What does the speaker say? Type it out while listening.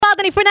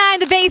94.9,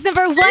 the Bay's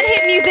number one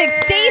hit music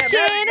station.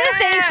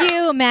 Thank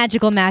you,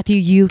 Magical Matthew.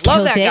 You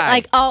killed it,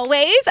 like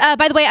always.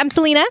 By the way, I'm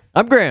Selena.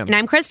 I'm Graham. And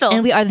I'm Crystal.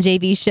 And we are the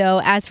JV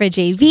show. As for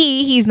JV,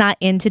 he's not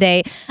in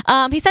today.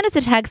 He sent us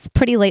a text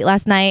pretty late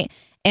last night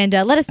and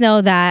let us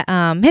know that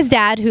his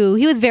dad, who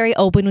he was very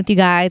open with you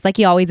guys, like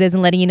he always is,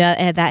 and letting you know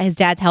that his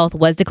dad's health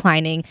was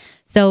declining.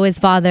 So his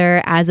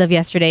father, as of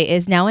yesterday,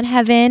 is now in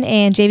heaven.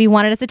 And JV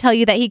wanted us to tell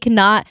you that he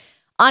cannot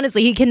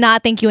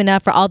thank you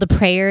enough for all the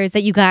prayers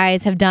that you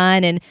guys have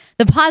done and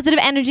the positive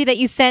energy that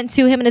you sent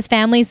to him and his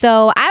family.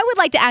 So I would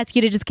like to ask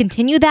you to just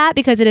continue that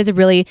because it is a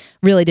really,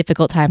 really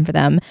difficult time for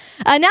them.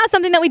 Now,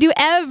 something that we do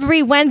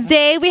every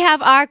Wednesday, we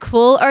have our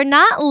cool or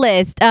not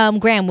list.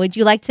 Graham, would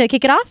you like to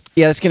kick it off?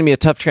 Yeah, it's going to be a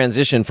tough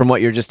transition from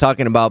what you're just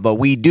talking about, but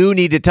we do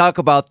need to talk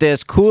about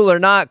this. Cool or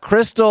not,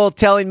 Crystal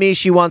telling me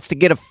she wants to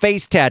get a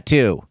face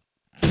tattoo.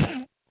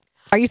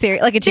 Are you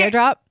serious? Like a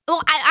teardrop?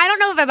 Well, I don't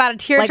know if about a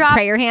teardrop. Like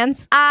prayer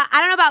hands? I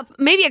don't know about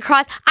maybe a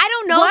cross. I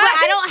don't know, What?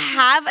 but I don't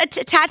have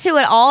a tattoo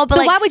at all. But So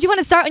like, why would you want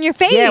to start on your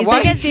face? Yeah, why?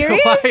 Are you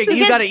serious?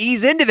 You got to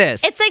ease into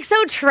this. it's like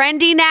so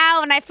trendy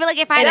now, and I feel like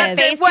if I had a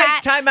face Wait,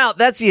 tat, time out.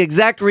 That's the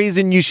exact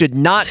reason you should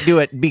not do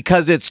it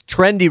because it's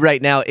trendy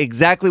right now.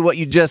 Exactly what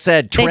you just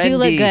said. Trendy. They do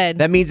look good.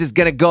 That means it's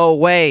going to go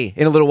away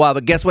in a little while.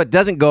 But guess what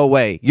doesn't go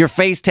away? Your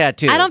face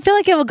tattoo. I don't feel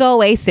like it will go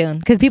away soon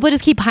because people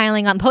just keep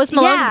piling on. Post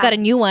Malone just got a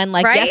new one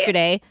like right?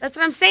 yesterday. That's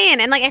what I'm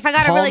saying. And like, if I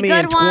got Call a really me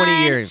good in 20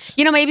 one, years.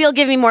 you know, maybe it'll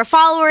give me more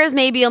followers.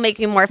 Maybe it'll make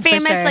me more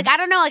famous. sure. Like, I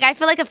don't know. Like, I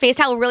feel like a face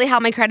tat will really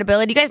help my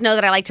credibility. You guys know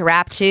that I like to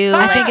rap too.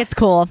 I think it's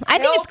cool. I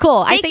think it's cool.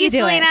 I Thank think you, do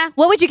Selena. it.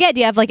 What would you get?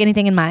 Do you have like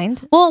anything in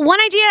mind? Well, one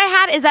idea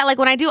I had is that like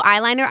when I do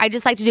eyeliner, I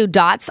just like to do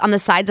dots on the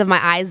sides of my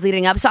eyes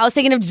leading up. So I was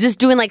thinking of just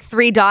doing like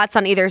 3 dots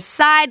on either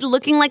side,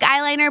 looking like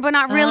eyeliner, but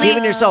not really.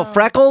 Giving yourself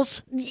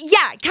freckles? Yeah,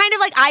 kind of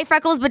like eye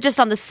freckles, but just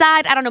on the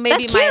side. I don't know,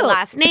 maybe That's my cute.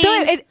 last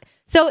name.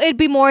 So it'd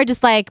be more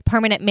just like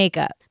permanent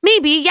makeup.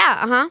 Maybe,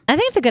 yeah, I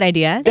think it's a good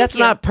idea. That's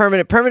not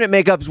permanent. Permanent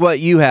makeup's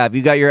what you have.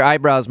 You got your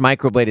eyebrows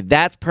microbladed.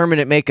 That's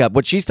permanent makeup.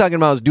 What she's talking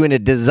about is doing a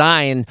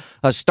design,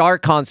 a star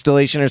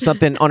constellation or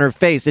something on her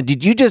face. And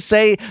did you just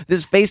say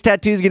this face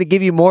tattoo is going to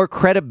give you more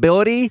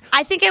credibility?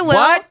 I think it will.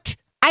 What?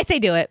 I say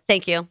do it.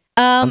 Thank you.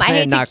 I'm I saying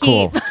hate not to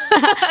keep. cool.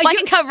 Well, I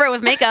can cover it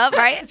with makeup,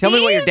 right? Tell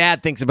me what your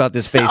dad thinks about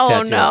this face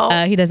tattoo.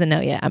 no. He doesn't know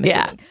yet. I'm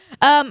Yeah.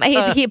 assuming. I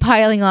hate to keep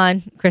piling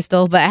on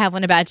Crystal, but I have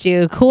one about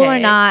you. Cool or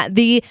Okay. not,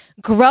 the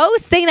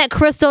gross thing that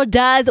Crystal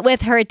does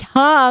with her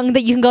tongue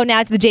that you can go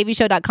now to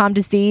thejvshow.com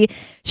to see.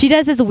 She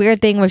does this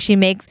weird thing where she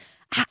makes,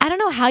 I don't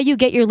know how you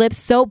get your lips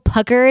so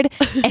puckered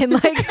and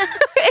like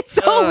it's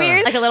so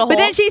weird. Like a little But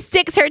hole? then she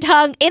sticks her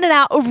tongue in and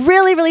out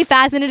really, really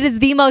fast, and it is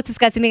the most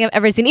disgusting thing I've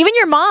ever seen. Even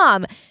your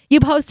mom, you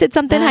posted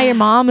something how your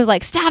mom was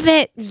like, "Stop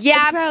it." Yeah,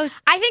 It's gross.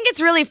 I think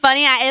it's really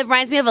funny. It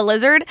reminds me of a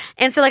lizard,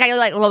 and so like I go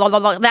like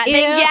that thing. Ew.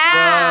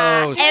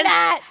 Yeah, Gross. and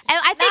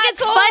I think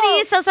it's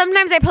funny. So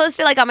sometimes I post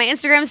it like on my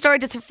Instagram story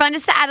just for fun,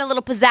 just to add a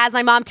little pizzazz.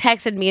 My mom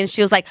texted me and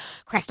she was like,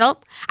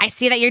 "Crystal, I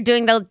see that you're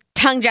doing the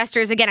tongue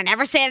gestures again. I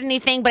never said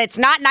anything, but it's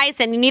not nice,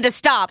 and you need to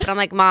stop." And I'm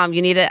like, "Mom, I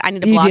need to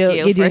block you.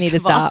 You do first need to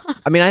of all." stop.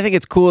 I mean, I think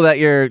it's cool that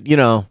you're,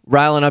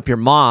 riling up your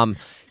mom.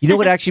 You know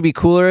what would actually be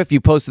cooler if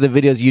you posted the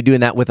videos of you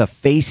doing that with a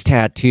face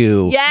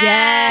tattoo.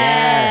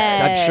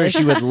 Yes. I'm sure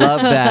she would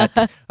love that.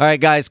 All right,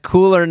 guys,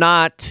 cool or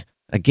not.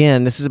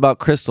 Again, this is about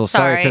Crystal.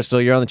 Sorry, Sorry.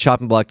 Crystal, you're on the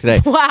chopping block today.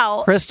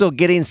 Wow. Crystal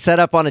getting set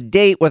up on a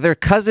date with her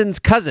cousin's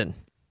cousin.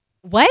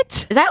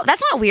 What?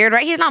 That's not weird,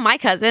 right? He's not my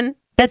cousin.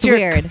 That's your-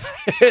 weird.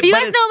 You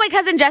guys know my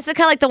cousin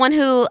Jessica, like the one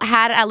who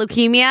had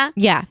leukemia?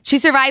 Yeah. She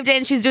survived it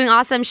and she's doing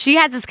awesome. She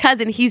has this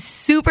cousin. He's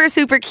super,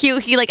 super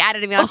cute. He like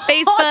added me on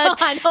Facebook.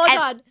 Hold And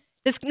on.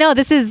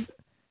 This is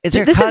It's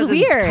her This is cousin's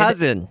weird.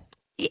 cousin.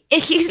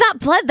 He's not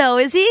blood though,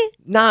 is he?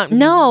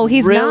 No,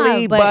 he's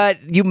really, not,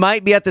 but- you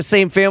might be at the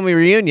same family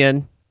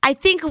reunion. I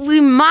think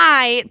we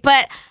might,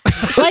 but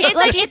it's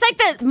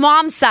like the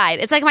mom's side.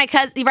 It's like my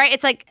cousin, right?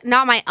 It's like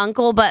not my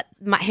uncle, but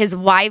his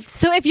wife.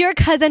 so. If your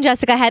cousin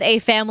Jessica had a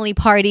family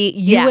party,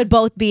 you Yeah. would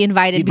both be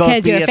invited You'd both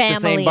because be you're at the same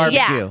family.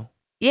 barbecue.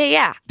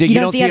 Yeah. Dude, You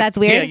don't see how that's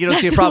weird? Yeah, you don't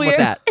see a That's problem weird.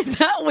 with that. Is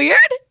that weird?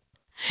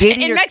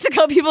 Dating In your-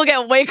 Mexico, people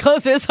get way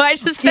closer, so I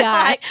just feel Yeah.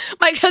 like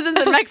my cousins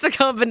in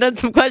Mexico have been done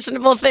some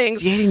questionable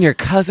things. Dating your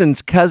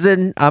cousin's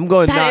cousin, I'm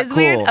going That not is cool.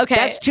 weird. Okay.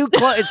 That's too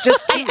close. It's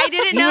just too, I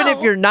didn't even know.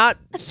 if you're not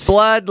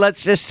blood,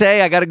 let's just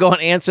say I got to go on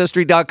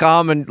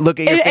Ancestry.com and look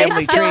at your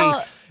family It's tree.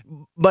 still-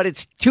 But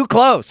it's too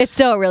close. It's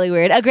still really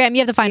weird. Graham,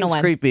 you have the final Seems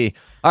one. creepy.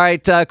 All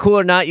right, cool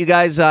or not, you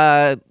guys.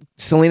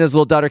 Selena's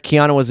little daughter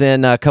Kiana was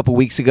in a couple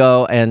weeks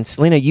ago, and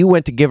Selena, you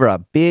went to give her a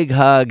big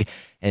hug,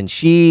 and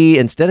she,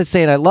 instead of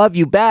saying "I love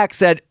you" back,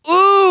 said,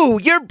 "Ooh,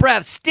 your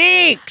breath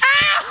stinks."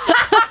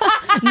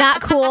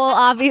 Not cool,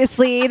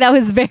 obviously. That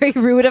was very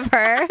rude of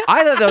her.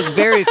 I thought that was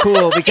very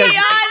cool because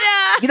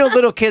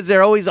little kids,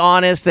 they're always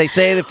honest. They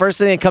say the first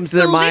thing that comes to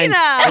their mind,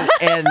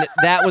 and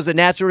that was a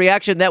natural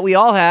reaction that we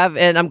all have.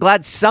 And I'm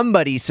glad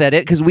somebody said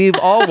it because we've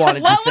all wanted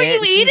to What were say it. you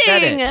and she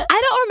said eating? it.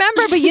 I don't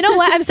remember, but you know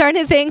what? I'm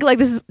starting to think, like,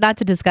 this is not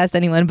to disgust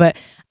anyone, but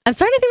I'm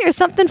starting to think there's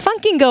something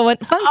funky going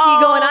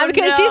on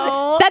because she's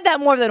said that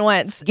more than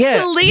once. Yeah,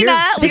 Selena,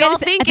 we all I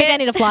think think I it.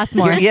 need to floss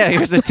more. yeah,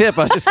 here's a tip.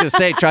 I was just going to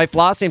say, try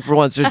flossing for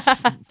once. Or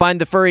just find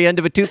the furry end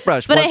of a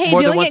toothbrush But more, I hate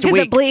more than doing it once a because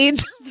week. it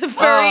bleeds. The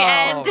furry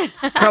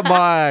end. Come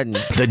on.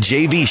 The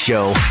JV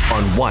Show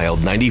on Wild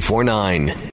 94.9.